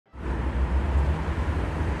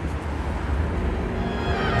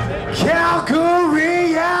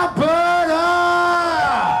Calgary, Alberta!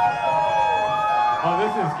 Oh,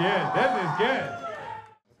 this is good. This is good.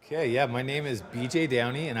 Okay, yeah, my name is BJ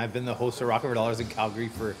Downey, and I've been the host of Rockin for Dollars in Calgary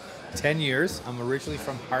for 10 years. I'm originally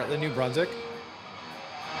from Heartland, New Brunswick.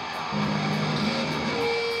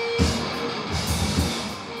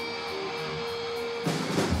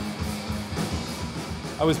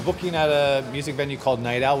 I was booking at a music venue called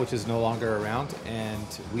Night Owl, which is no longer around, and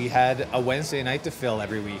we had a Wednesday night to fill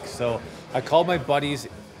every week. So I called my buddies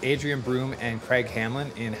Adrian Broom and Craig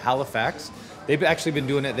Hamlin in Halifax. They've actually been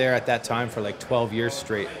doing it there at that time for like 12 years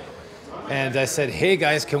straight. And I said, hey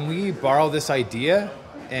guys, can we borrow this idea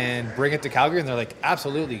and bring it to Calgary? And they're like,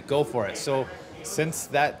 absolutely, go for it. So since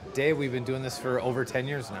that day, we've been doing this for over 10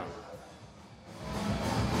 years now.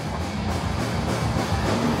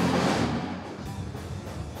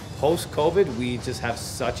 Post-COVID, we just have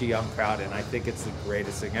such a young crowd, and I think it's the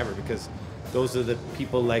greatest thing ever because those are the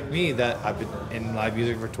people like me that I've been in live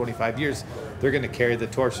music for 25 years. They're going to carry the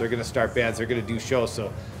torch. They're going to start bands. They're going to do shows.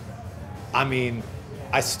 So, I mean,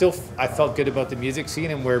 I felt good about the music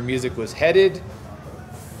scene and where music was headed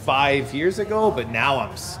 5 years ago, but now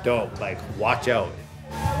I'm stoked. Like, watch out.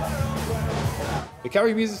 The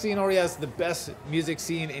Calgary music scene already has the best music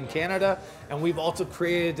scene in Canada, and we've also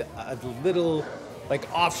created a little like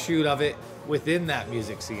offshoot of it within that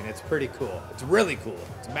music scene. It's pretty cool. It's really cool.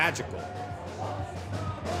 It's magical.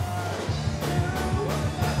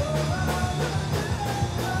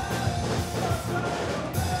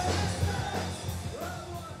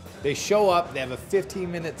 They show up, they have a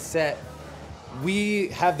 15-minute set. We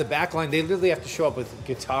have the back line. They literally have to show up with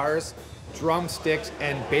guitars, drumsticks,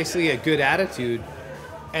 and basically a good attitude.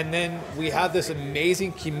 And then we have this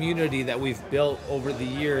amazing community that we've built over the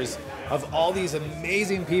years of all these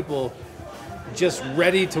amazing people just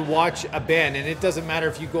ready to watch a band. And it doesn't matter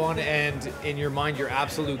if you go on and in your mind you're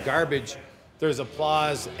absolute garbage. There's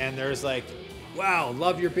applause and there's like, wow,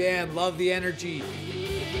 love your band, love the energy.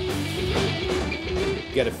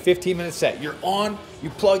 You get a 15-minute set. You're on, you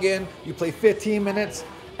plug in, you play 15 minutes,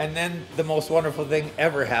 and then the most wonderful thing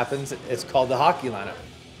ever happens. It's called the hockey lineup.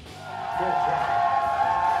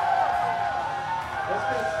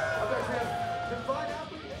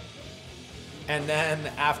 And then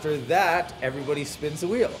after that, everybody spins the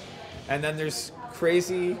wheel. And then there's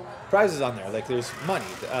crazy prizes on there. Like there's money.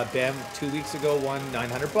 Bam, 2 weeks ago, won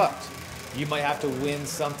 $900. You might have to win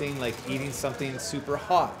something like eating something super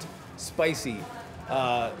hot, spicy,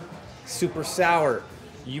 super sour.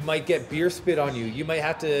 You might get beer spit on you. You might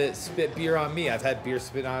have to spit beer on me. I've had beer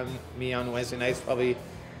spit on me on Wednesday nights probably,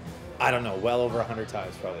 I don't know, well over 100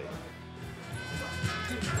 times probably.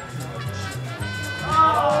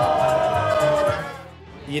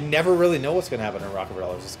 You never really know what's going to happen in Rockin for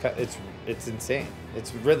Dollars. It's insane.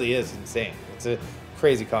 It really is insane. It's a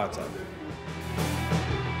crazy concept.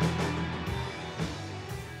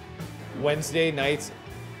 Wednesday nights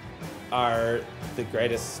are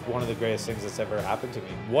one of the greatest things that's ever happened to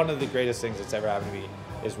me. One of the greatest things that's ever happened to me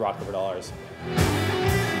is Rockin for Dollars.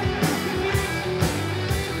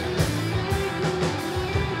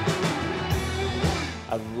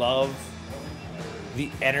 I love the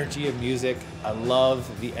energy of music. I love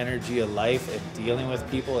the energy of life and dealing with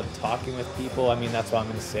people and talking with people. I mean, that's why I'm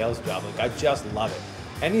in a sales job. Like, I just love it.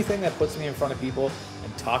 Anything that puts me in front of people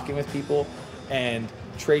and talking with people and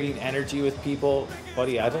trading energy with people,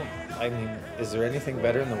 buddy, I mean, is there anything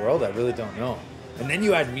better in the world? I really don't know. And then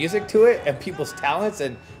you add music to it and people's talents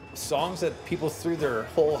and songs that people threw their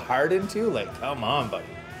whole heart into. Like, come on, buddy.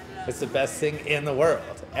 It's the best thing in the world,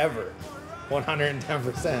 ever.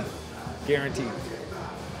 110%. Guaranteed.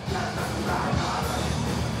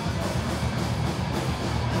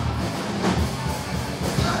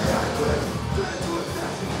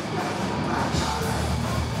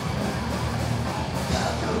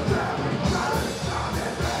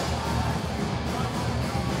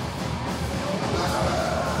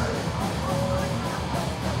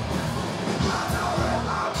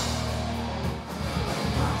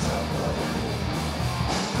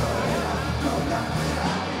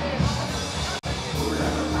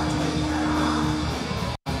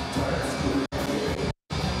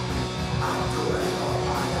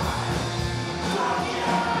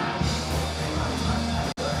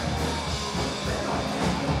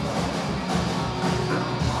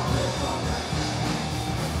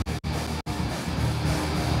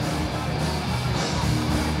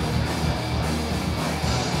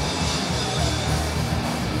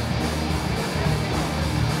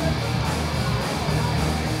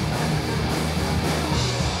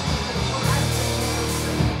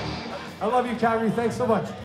 I love you, Calgary. Thanks so much.